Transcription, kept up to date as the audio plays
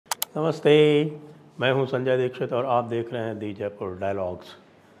नमस्ते, मैं हूं संजय दीक्षित और आप देख रहे हैं दी Jaipur dialogues.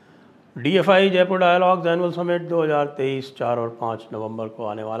 DFI Jaipur dialogues annual summit 2023 4 और 5 नवंबर को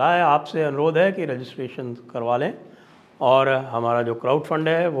आने वाला है। आपसे अनुरोध है कि रजिस्ट्रेशन करवा लें और हमारा जो क्राउड फंड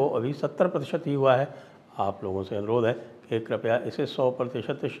है वो अभी 70% ही हुआ है। आप लोगों से अनुरोध है कि कृपया इसे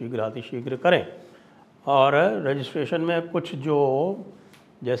 100% शीघ्र करें। और रजिस्ट्रेशन में कुछ जो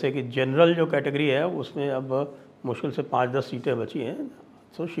जैसे कि जनरल जो कैटेगरी है उसमें अब मुश्किल से 5-10 सीटें बची हैं,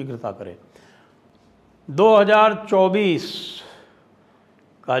 तो शीघ्रता करें। 2024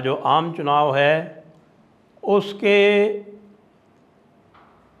 का जो आम चुनाव है उसके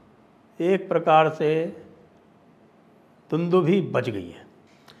एक प्रकार से दुंदुभी बज गई है।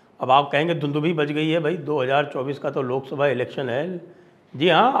 अब आप कहेंगे दुंदुभी बज गई है भाई, 2024 का तो लोकसभा इलेक्शन है। जी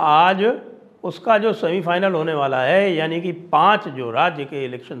हाँ, आज उसका जो सेमीफाइनल होने वाला है, यानी कि 5 जो राज्य के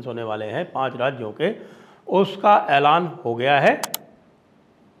इलेक्शंस होने वाले हैं 5 राज्यों के, उसका ऐलान हो गया है।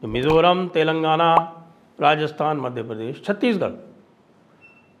 मिज़ोरम, तेलंगाना, राजस्थान, मध्य प्रदेश, छत्तीसगढ़।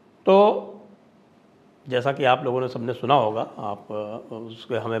 तो जैसा कि आप लोगों ने सबने सुना होगा, आप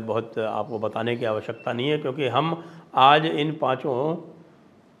उसके हमें बहुत आपको बताने की आवश्यकता नहीं है, क्योंकि हम आज इन 5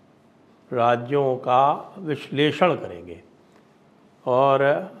 राज्यों का विश्लेषण करेंगे।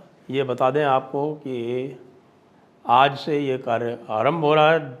 और ये बता दें आपको कि आज से ये कार्य आरंभ हो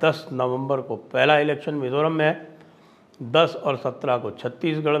रहा है। 10 नवंबर को पहला इलेक्शन मिज़ोरम में है, 10 और 17 को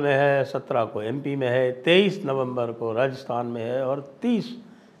छत्तीसगढ़ में है, 17 को एमपी में है, 23 नवंबर को राजस्थान में है और 30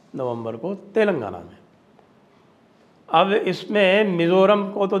 नवंबर को तेलंगाना में। अब इसमें मिज़ोरम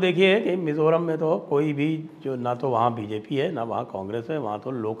को तो देखिए कि मिज़ोरम में तो कोई भी जो, ना तो वहाँ बीजेपी है ना वहाँ कांग्रेस है, वहाँ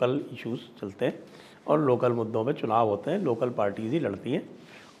तो लोकल इश्यूज चलते हैं और लोकल मुद्दों पे चुनाव होते हैं, लोकल पार्टीज़ ही लड़ती हैं।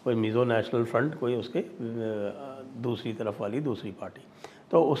 कोई मिज़ो नेशनल फ्रंट, कोई उसके दूसरी तरफ वाली दूसरी पार्टी,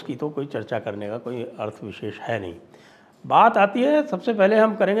 तो उसकी तो कोई चर्चा करने का कोई अर्थ विशेष है नहीं। बात आती है, सबसे पहले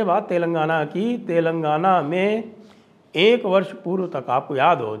हम करेंगे बात तेलंगाना की। तेलंगाना में 1 वर्ष पूर्व तक, आपको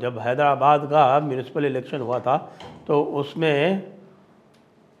याद हो जब हैदराबाद का म्यूनिसिपल इलेक्शन हुआ था तो उसमें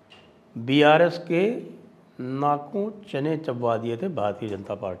बीआरएस के नाकों चने चबवा दिए थे भारतीय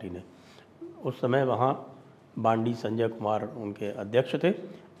जनता पार्टी ने। उस समय वहाँ बांडी संजय कुमार उनके अध्यक्ष थे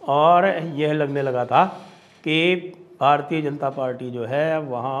और यह लगने लगा था कि भारतीय जनता पार्टी जो है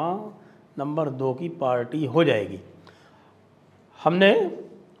वहाँ नंबर 2 की पार्टी हो जाएगी। हमने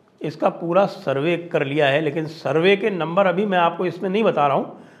इसका पूरा सर्वे कर लिया है, लेकिन सर्वे के नंबर अभी मैं आपको इसमें नहीं बता रहा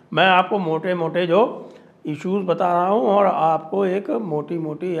हूँ। मैं आपको मोटे मोटे जो इश्यूज बता रहा हूँ और आपको एक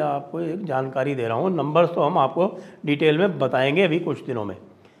मोटी आपको एक जानकारी दे रहा हूँ। नंबर्स तो हम आपको डिटेल में बताएंगे अभी कुछ दिनों में।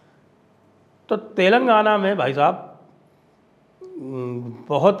 तो तेलंगाना में भाई साहब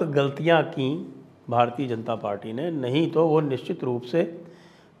बहुत गलतियाँ की भारतीय जनता पार्टी ने, नहीं तो वो निश्चित रूप से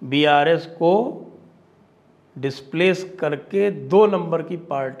बीआरएस को डिस्प्लेस करके 2 नंबर की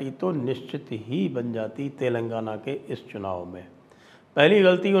पार्टी तो निश्चित ही बन जाती तेलंगाना के इस चुनाव में। पहली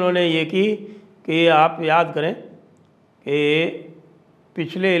गलती उन्होंने ये की कि आप याद करें कि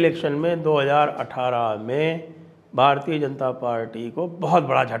पिछले इलेक्शन में 2018 में भारतीय जनता पार्टी को बहुत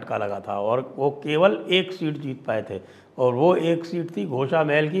बड़ा झटका लगा था और वो केवल 1 सीट जीत पाए थे, और वो 1 सीट थी घोषा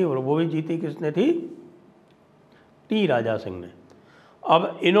महल की, और वो भी जीती किसने थी? टी राजा सिंह ने।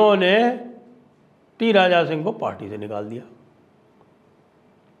 अब इन्होंने टी राजा सिंह को पार्टी से निकाल दिया,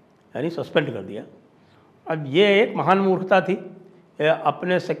 यानी सस्पेंड कर दिया। अब ये एक महान मूर्खता थी,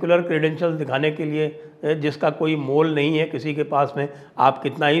 अपने सेक्युलर क्रेडेंशियल्स दिखाने के लिए, जिसका कोई मोल नहीं है किसी के पास में। आप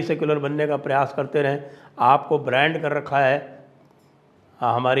कितना ही सेक्युलर बनने का प्रयास करते रहें, आपको ब्रांड कर रखा है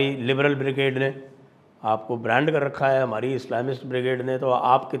हमारी लिबरल ब्रिगेड ने, आपको ब्रांड कर रखा है हमारी इस्लामिस्ट ब्रिगेड ने। तो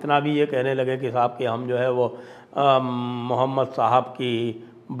आप कितना भी ये कहने लगे कि साहब कि हम जो है वो मोहम्मद साहब की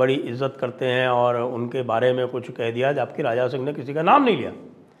बड़ी इज्जत करते हैं और उनके बारे में कुछ कह दिया, जबकि राजा सिंह ने किसी का नाम नहीं लिया।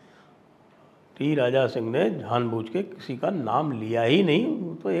 टी राजा सिंह ने जानबूझ के किसी का नाम लिया ही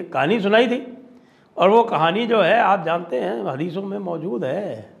नहीं, तो एक कहानी सुनाई थी, और वो कहानी जो है आप जानते हैं हदीसों में मौजूद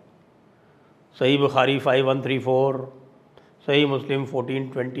है। सही बुखारी 5134, सही मुस्लिम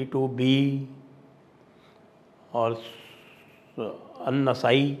 1422b और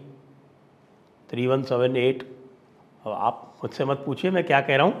अन-नसाई 3178। अब आप मुझसे मत पूछिए मैं क्या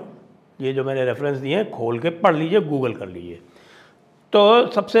कह रहा हूँ, ये जो मैंने रेफरेंस दिए हैं खोल के पढ़ लीजिए, गूगल कर लीजिए।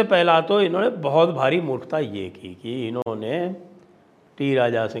 तो सबसे पहला तो इन्होंने बहुत भारी मूर्खता ये की कि इन्होंने टी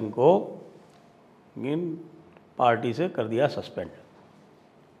राजा सिंह को इन पार्टी से कर दिया सस्पेंड।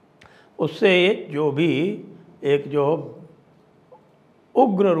 उससे जो भी एक जो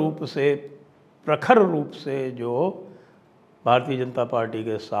उग्र रूप से, प्रखर रूप से जो भारतीय जनता पार्टी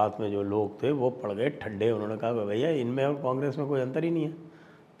के साथ में जो लोग थे वो पड़ गए ठंडे। उन्होंने कहा भैया इनमें और कांग्रेस में कोई अंतर ही नहीं है,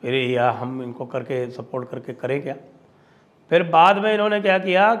 फिर या हम इनको करके सपोर्ट करके करें क्या। फिर बाद में इन्होंने क्या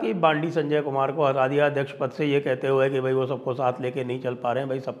किया कि बांडी संजय कुमार को हटा दिया अध्यक्ष पद से, ये कहते हुए कि भाई वो सबको साथ लेके नहीं चल पा रहे हैं।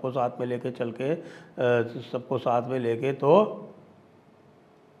 भाई सबको साथ में लेके चल के सबको साथ में लेके तो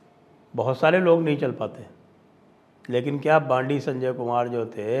बहुत सारे लोग नहीं चल पाते, लेकिन क्या बांडी संजय कुमार जो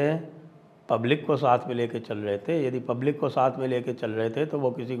थे पब्लिक को साथ में लेके चल रहे थे? यदि पब्लिक को साथ में लेके चल रहे थे तो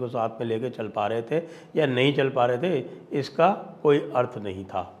वो किसी को साथ में लेके चल पा रहे थे या नहीं चल पा रहे थे, इसका कोई अर्थ नहीं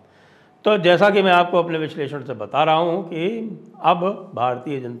था। तो जैसा कि मैं आपको अपने विश्लेषण से बता रहा हूं कि अब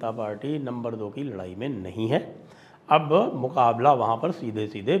भारतीय जनता पार्टी नंबर 2 की लड़ाई में नहीं है। अब मुकाबला वहां पर सीधे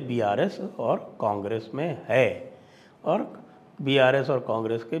सीधे बीआरएस और कांग्रेस में है, और बीआरएस और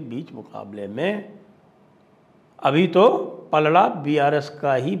कांग्रेस के बीच मुकाबले में अभी तो पलड़ा बीआरएस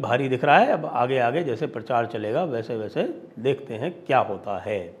का ही भारी दिख रहा है। अब आगे आगे जैसे प्रचार चलेगा वैसे वैसे देखते हैं क्या होता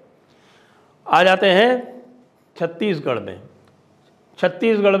है। आ जाते हैं छत्तीसगढ़ में।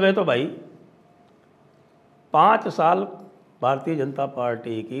 छत्तीसगढ़ में तो भाई 5 साल भारतीय जनता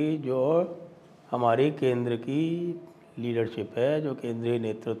पार्टी की जो हमारी केंद्र की लीडरशिप है, जो केंद्रीय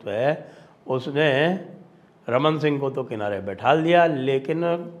नेतृत्व है, उसने रमन सिंह को तो किनारे बैठा दिया, लेकिन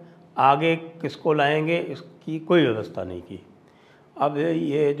आगे किसको लाएंगे इसकी कोई व्यवस्था नहीं की। अब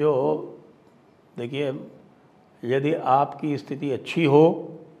ये जो देखिए, यदि आपकी स्थिति अच्छी हो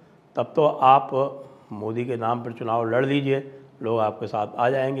तब तो आप मोदी के नाम पर चुनाव लड़ लीजिए, लोग आपके साथ आ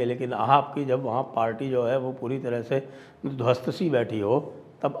जाएंगे। लेकिन आपकी जब वहाँ पार्टी जो है वो पूरी तरह से ध्वस्त सी बैठी हो,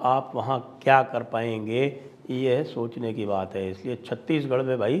 तब आप वहाँ क्या कर पाएंगे, ये सोचने की बात है। इसलिए छत्तीसगढ़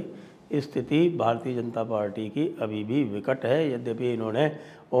में भाई स्थिति भारतीय जनता पार्टी की अभी भी विकट है। यद्यपि इन्होंने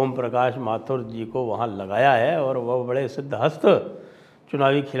ओम प्रकाश माथुर जी को वहाँ लगाया है और वह बड़े सिद्धहस्त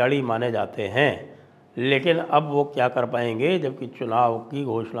चुनावी खिलाड़ी माने जाते हैं, लेकिन अब वो क्या कर पाएंगे जबकि चुनाव की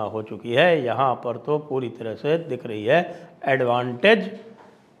घोषणा हो चुकी है। यहाँ पर तो पूरी तरह से दिख रही है एडवांटेज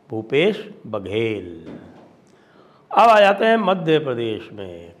भूपेश बघेल। अब आ जाते हैं मध्य प्रदेश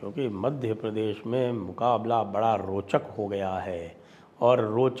में, क्योंकि मध्य प्रदेश में मुकाबला बड़ा रोचक हो गया है। और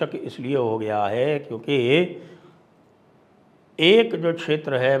रोचक इसलिए हो गया है क्योंकि एक जो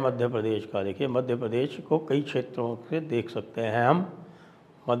क्षेत्र है मध्य प्रदेश का, देखिए मध्य प्रदेश को कई क्षेत्रों से देख सकते हैं हम।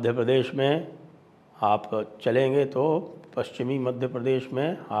 मध्य प्रदेश में आप चलेंगे तो पश्चिमी मध्य प्रदेश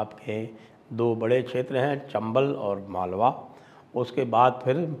में आपके 2 बड़े क्षेत्र हैं, चंबल और मालवा। उसके बाद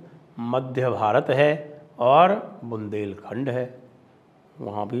फिर मध्य भारत है और बुंदेलखंड है।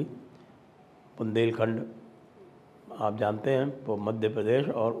 वहाँ भी बुंदेलखंड आप जानते हैं वो मध्य प्रदेश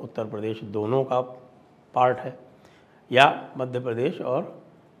और उत्तर प्रदेश दोनों का पार्ट है, या मध्य प्रदेश और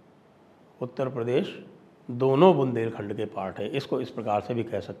उत्तर प्रदेश दोनों बुंदेलखंड के पार्ट है, इसको इस प्रकार से भी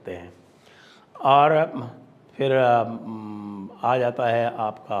कह सकते हैं। और फिर आ जाता है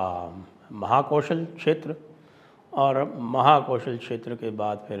आपका महाकौशल क्षेत्र, और महाकौशल क्षेत्र के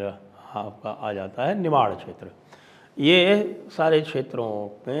बाद फिर आपका आ जाता है निमाड़ क्षेत्र। ये सारे क्षेत्रों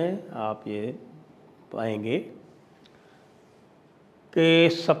में आप ये पाएंगे कि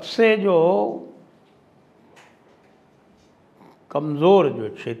सबसे जो कमज़ोर जो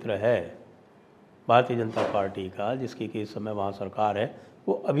क्षेत्र है भारतीय जनता पार्टी का, जिसकी कि इस समय वहाँ सरकार है,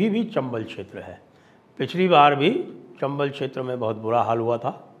 वो अभी भी चंबल क्षेत्र है। पिछली बार भी चंबल क्षेत्र में बहुत बुरा हाल हुआ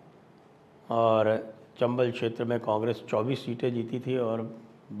था और चंबल क्षेत्र में कांग्रेस 24 सीटें जीती थी और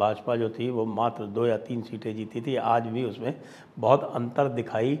भाजपा जो थी वो मात्र 2 या 3 सीटें जीती थी। आज भी उसमें बहुत अंतर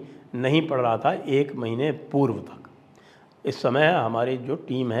दिखाई नहीं पड़ रहा था 1 महीने पूर्व तक। इस समय हमारी जो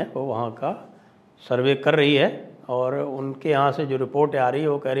टीम है वो वहाँ का सर्वे कर रही है और उनके यहाँ से जो रिपोर्ट आ रही है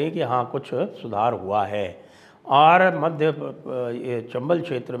वो कह रही है कि हाँ कुछ सुधार हुआ है। और ये चंबल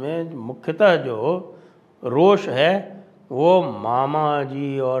क्षेत्र में मुख्यतः जो रोष है वो मामा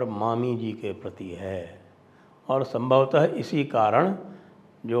जी और मामी जी के प्रति है, और संभवतः इसी कारण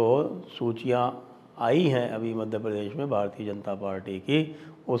जो सूचियाँ आई हैं अभी मध्य प्रदेश में भारतीय जनता पार्टी की,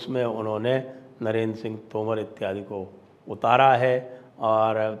 उसमें उन्होंने नरेंद्र सिंह तोमर इत्यादि को उतारा है।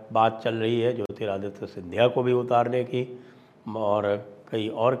 और बात चल रही है ज्योतिरादित्य सिंधिया को भी उतारने की, और कई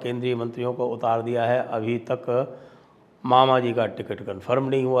और केंद्रीय मंत्रियों को उतार दिया है। अभी तक मामा जी का टिकट कंफर्म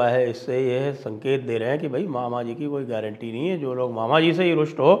नहीं हुआ है। इससे यह संकेत दे रहे हैं कि भाई मामा जी की कोई गारंटी नहीं है, जो लोग मामा जी से ही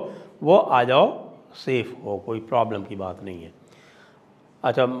रुष्ट हो वो आ जाओ, सेफ हो, कोई प्रॉब्लम की बात नहीं है।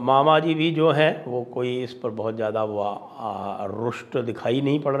 अच्छा, मामा जी भी जो हैं वो कोई इस पर बहुत ज़्यादा वो रुष्ट दिखाई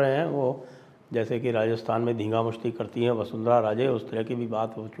नहीं पड़ रहे हैं। वो जैसे कि राजस्थान में धींगा मुश्ती करती हैं वसुंधरा राजे, उस तरह की भी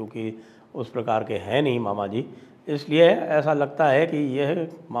बात हो, चूँकि उस प्रकार के हैं नहीं मामा जी, इसलिए ऐसा लगता है कि यह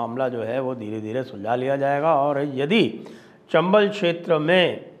मामला जो है वो धीरे धीरे सुलझा लिया जाएगा। और यदि चंबल क्षेत्र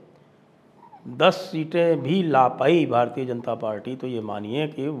में 10 सीटें भी ला पाई भारतीय जनता पार्टी, तो ये मानिए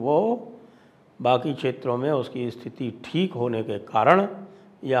कि वो बाकी क्षेत्रों में उसकी स्थिति ठीक होने के कारण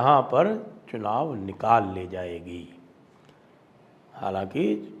यहाँ पर चुनाव निकाल ले जाएगी।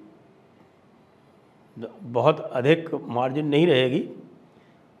 हालांकि बहुत अधिक मार्जिन नहीं रहेगी।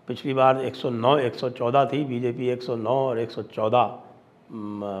 पिछली बार 109 114 थी बीजेपी, 109 और 114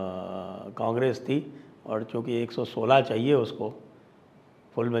 कांग्रेस थी, और चूँकि 116 चाहिए उसको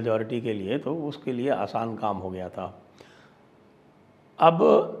फुल मेजॉरिटी के लिए, तो उसके लिए आसान काम हो गया था।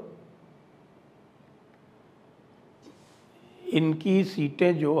 अब इनकी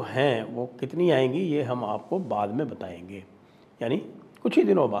सीटें जो हैं वो कितनी आएंगी ये हम आपको बाद में बताएंगे, यानी कुछ ही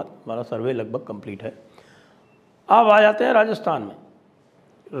दिनों बाद। हमारा सर्वे लगभग कंप्लीट है। अब आ जाते हैं राजस्थान में।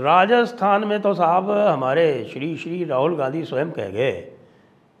 राजस्थान में तो साहब हमारे श्री राहुल गांधी स्वयं कह गए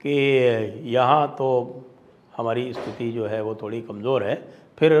कि यहाँ तो हमारी स्थिति जो है वो थोड़ी कमज़ोर है।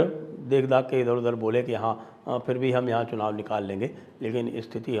 फिर देख दाख के इधर उधर बोले कि हाँ फिर भी हम यहाँ चुनाव निकाल लेंगे, लेकिन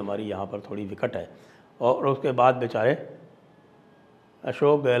स्थिति हमारी यहाँ पर थोड़ी विकट है। और उसके बाद बेचारे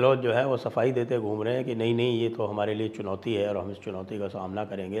अशोक गहलोत जो है वो सफाई देते घूम रहे हैं कि नहीं नहीं, ये तो हमारे लिए चुनौती है और हम इस चुनौती का सामना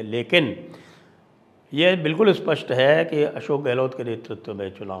करेंगे। लेकिन ये बिल्कुल स्पष्ट है कि अशोक गहलोत के नेतृत्व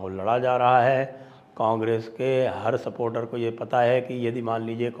में चुनाव लड़ा जा रहा है। कांग्रेस के हर सपोर्टर को ये पता है कि यदि मान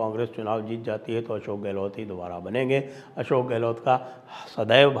लीजिए कांग्रेस चुनाव जीत जाती है तो अशोक गहलोत ही दोबारा बनेंगे। अशोक गहलोत का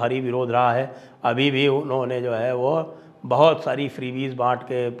सदैव भारी विरोध रहा है। अभी भी उन्होंने जो है वो बहुत सारी फ्रीबीज बांट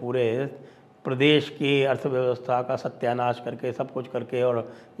के पूरे प्रदेश की अर्थव्यवस्था का सत्यानाश करके, सब कुछ करके,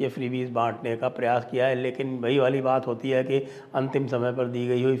 और ये फ्रीबीज बांटने का प्रयास किया है। लेकिन वही वाली बात होती है कि अंतिम समय पर दी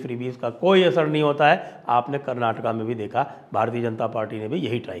गई हुई फ्रीबीज का कोई असर नहीं होता है। आपने कर्नाटका में भी देखा, भारतीय जनता पार्टी ने भी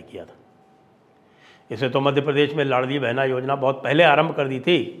यही ट्राई किया था। इसे तो मध्य प्रदेश में लाडली बहना योजना बहुत पहले आरंभ कर दी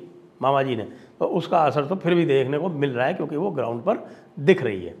थी मामा जी ने, तो उसका असर तो फिर भी देखने को मिल रहा है, क्योंकि वो ग्राउंड पर दिख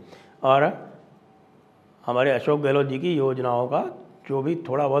रही है। और हमारे अशोक गहलोत जी की योजनाओं का जो भी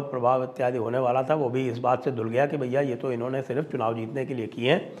थोड़ा बहुत प्रभाव इत्यादि होने वाला था, वो भी इस बात से धुल गया कि भैया ये तो इन्होंने सिर्फ चुनाव जीतने के लिए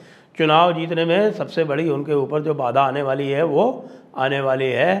किए हैं। चुनाव जीतने में सबसे बड़ी उनके ऊपर जो बाधा आने वाली है वो आने वाली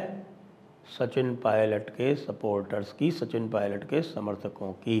है सचिन पायलट के सपोर्टर्स की, सचिन पायलट के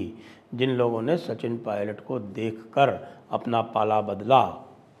समर्थकों की, जिन लोगों ने सचिन पायलट को देखकर अपना पाला बदला।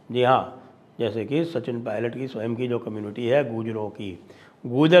 जी हाँ, जैसे कि सचिन पायलट की स्वयं की जो कम्युनिटी है गुजरों की,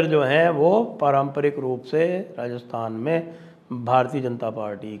 गुजर जो हैं वो पारंपरिक रूप से राजस्थान में भारतीय जनता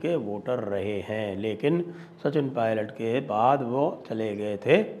पार्टी के वोटर रहे हैं, लेकिन सचिन पायलट के बाद वो चले गए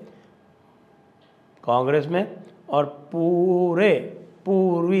थे कांग्रेस में, और पूरे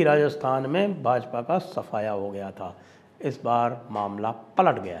पूर्वी राजस्थान में भाजपा का सफाया हो गया था। इस बार मामला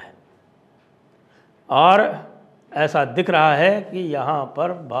पलट गया है और ऐसा दिख रहा है कि यहाँ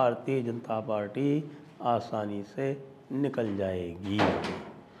पर भारतीय जनता पार्टी आसानी से निकल जाएगी।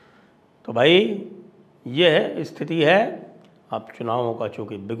 तो भाई यह स्थिति है। अब चुनावों का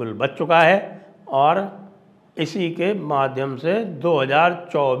चूँकि बिगुल बज चुका है और इसी के माध्यम से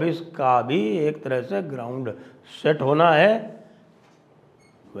 2024 का भी एक तरह से ग्राउंड सेट होना है।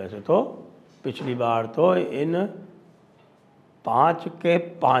 वैसे तो पिछली बार तो इन 5 के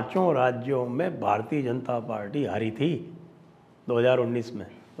 5 राज्यों में भारतीय जनता पार्टी हारी थी 2019 में,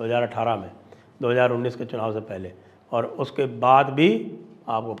 2018 में, 2019 के चुनाव से पहले। और उसके बाद भी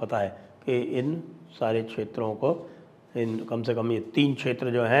आपको पता है कि इन सारे क्षेत्रों को, इन कम से कम ये 3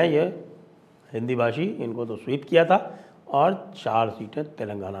 क्षेत्र जो हैं ये हिंदी भाषी, इनको तो स्वीप किया था और 4 सीटें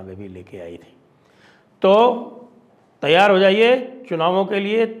तेलंगाना में भी लेके आई थी। तो तैयार हो जाइए चुनावों के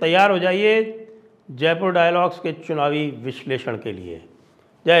लिए, तैयार हो जाइए जयपुर डायलॉग्स के चुनावी विश्लेषण के लिए।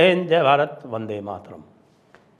 जय हिंद, जय भारत, वंदे मातरम।